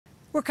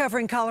We're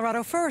covering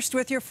Colorado first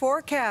with your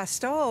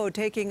forecast. Oh,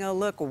 taking a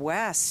look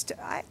west.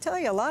 I tell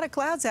you, a lot of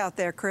clouds out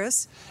there,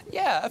 Chris.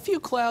 Yeah, a few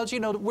clouds.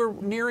 You know, we're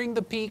nearing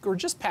the peak or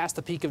just past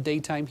the peak of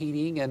daytime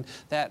heating, and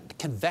that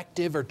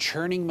convective or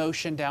churning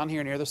motion down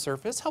here near the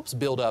surface helps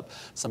build up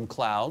some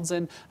clouds,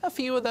 and a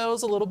few of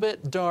those a little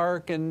bit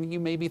dark, and you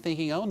may be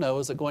thinking, oh no,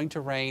 is it going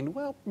to rain?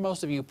 Well,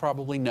 most of you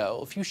probably know.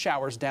 A few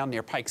showers down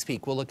near Pikes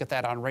Peak. We'll look at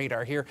that on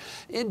radar here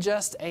in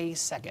just a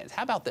second.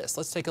 How about this?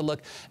 Let's take a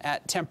look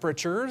at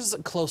temperatures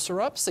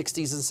closer up,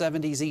 60s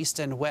and 70s east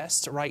and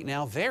west right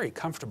now. Very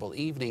comfortable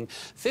evening.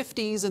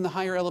 50s in the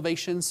higher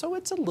elevations, so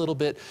it's a little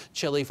bit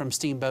chilly from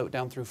Steamboat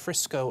down through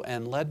Frisco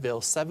and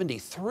Leadville.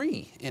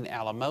 73 in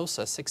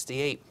Alamosa,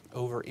 68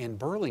 over in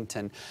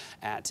Burlington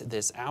at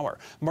this hour.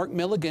 Mark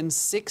Milligan,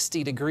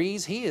 60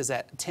 degrees. He is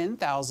at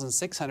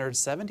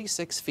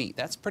 10,676 feet.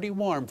 That's pretty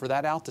warm for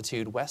that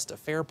altitude west of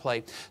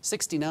Fairplay.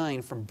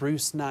 69 from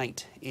Bruce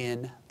Knight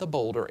in the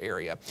Boulder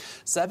area.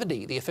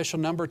 70, the official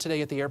number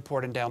today at the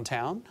airport in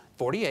downtown.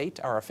 48,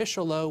 our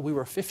official low. We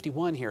were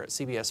 51 here at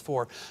CBS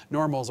 4.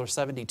 Normals are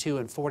 72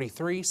 and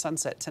 43.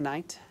 Sunset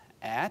tonight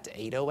at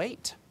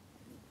 8:08.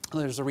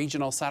 There's a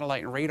regional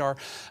satellite and radar.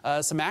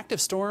 Some active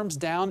storms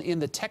down in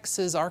the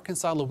Texas,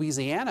 Arkansas,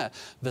 Louisiana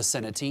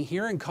vicinity.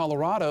 Here in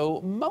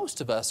Colorado, most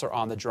of us are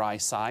on the dry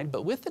side,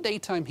 but with the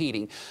daytime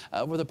heating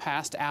over the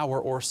past hour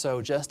or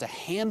so, just a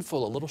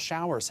handful of little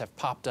showers have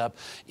popped up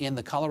in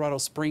the Colorado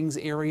Springs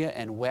area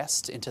and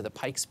west into the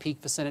Pikes Peak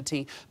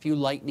vicinity. A few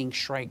lightning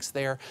strikes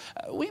there.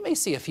 We may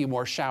see a few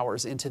more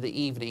showers into the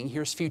evening.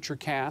 Here's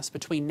Futurecast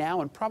between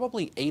now and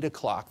probably 8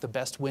 o'clock, the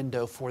best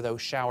window for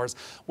those showers.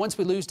 Once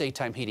we lose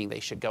daytime heating, they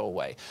should go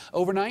away.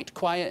 Overnight,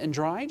 quiet and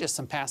dry, just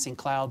some passing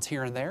clouds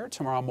here and there.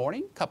 Tomorrow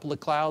morning, a couple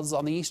of clouds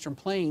on the eastern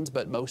plains,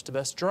 but most of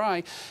us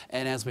dry.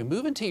 And as we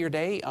move into your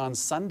day on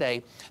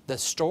Sunday, the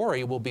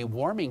story will be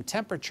warming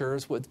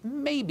temperatures with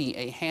maybe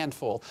a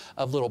handful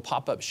of little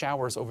pop-up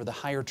showers over the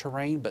higher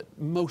terrain, but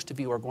most of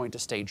you are going to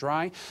stay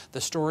dry.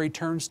 The story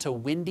turns to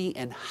windy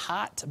and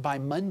hot by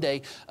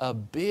Monday. A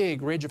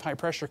big ridge of high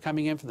pressure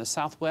coming in from the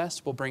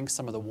southwest will bring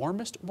some of the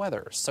warmest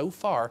weather so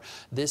far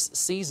this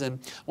season.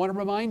 I want to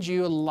remind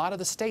you, a lot of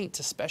the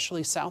state,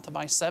 especially south of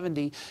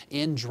I-70,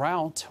 in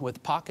drought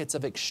with pockets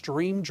of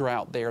extreme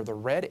drought there, the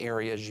red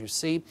areas you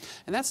see.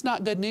 And that's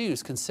not good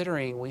news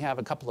considering we have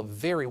a couple of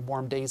very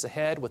warm days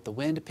ahead with the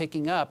wind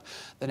picking up.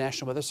 The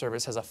National Weather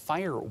Service has a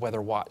fire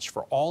weather watch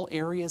for all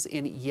areas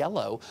in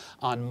yellow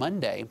on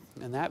Monday,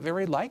 and that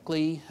very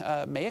likely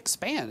may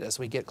expand as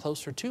we get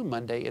closer to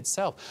Monday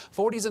itself.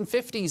 40s and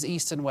 50s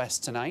east and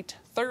west tonight,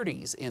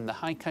 30s in the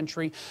high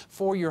country.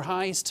 For your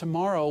highs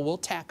tomorrow, we'll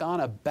tack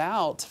on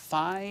about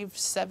 5,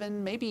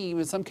 7, maybe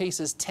in some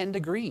cases 10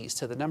 degrees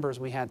to the numbers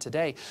we had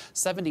today.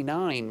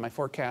 79, my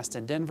forecast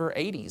in Denver,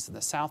 80s in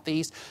the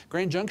southeast.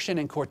 Grand Junction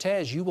and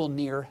Cortez, you will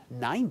near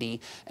 90.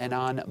 And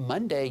on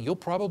Monday, you'll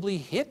probably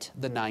hit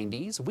the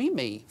 90s. We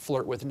may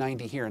flirt with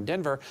 90 here in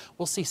Denver.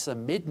 We'll see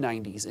some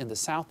mid-90s in the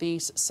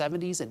southeast,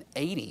 70s and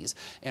 80s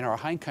in our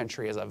high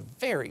country as a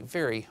very,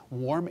 very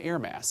warm air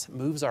mass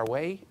moves our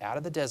way out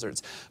of the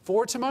deserts.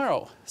 For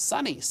tomorrow,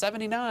 sunny,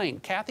 79.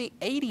 Kathy,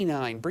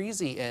 89.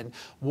 Breezy and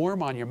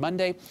warm on your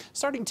Monday.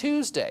 Starting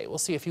Tuesday, we'll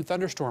see a few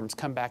thunderstorms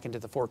come back into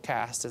the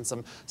forecast and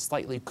some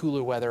slightly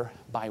cooler weather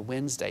by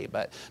Wednesday.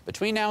 But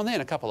between now and then,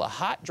 a couple of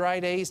hot,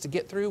 dry days to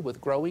get through with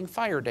growing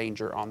fire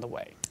danger on the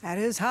way. That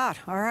is hot.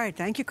 All right.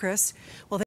 Thank you, Chris. Well,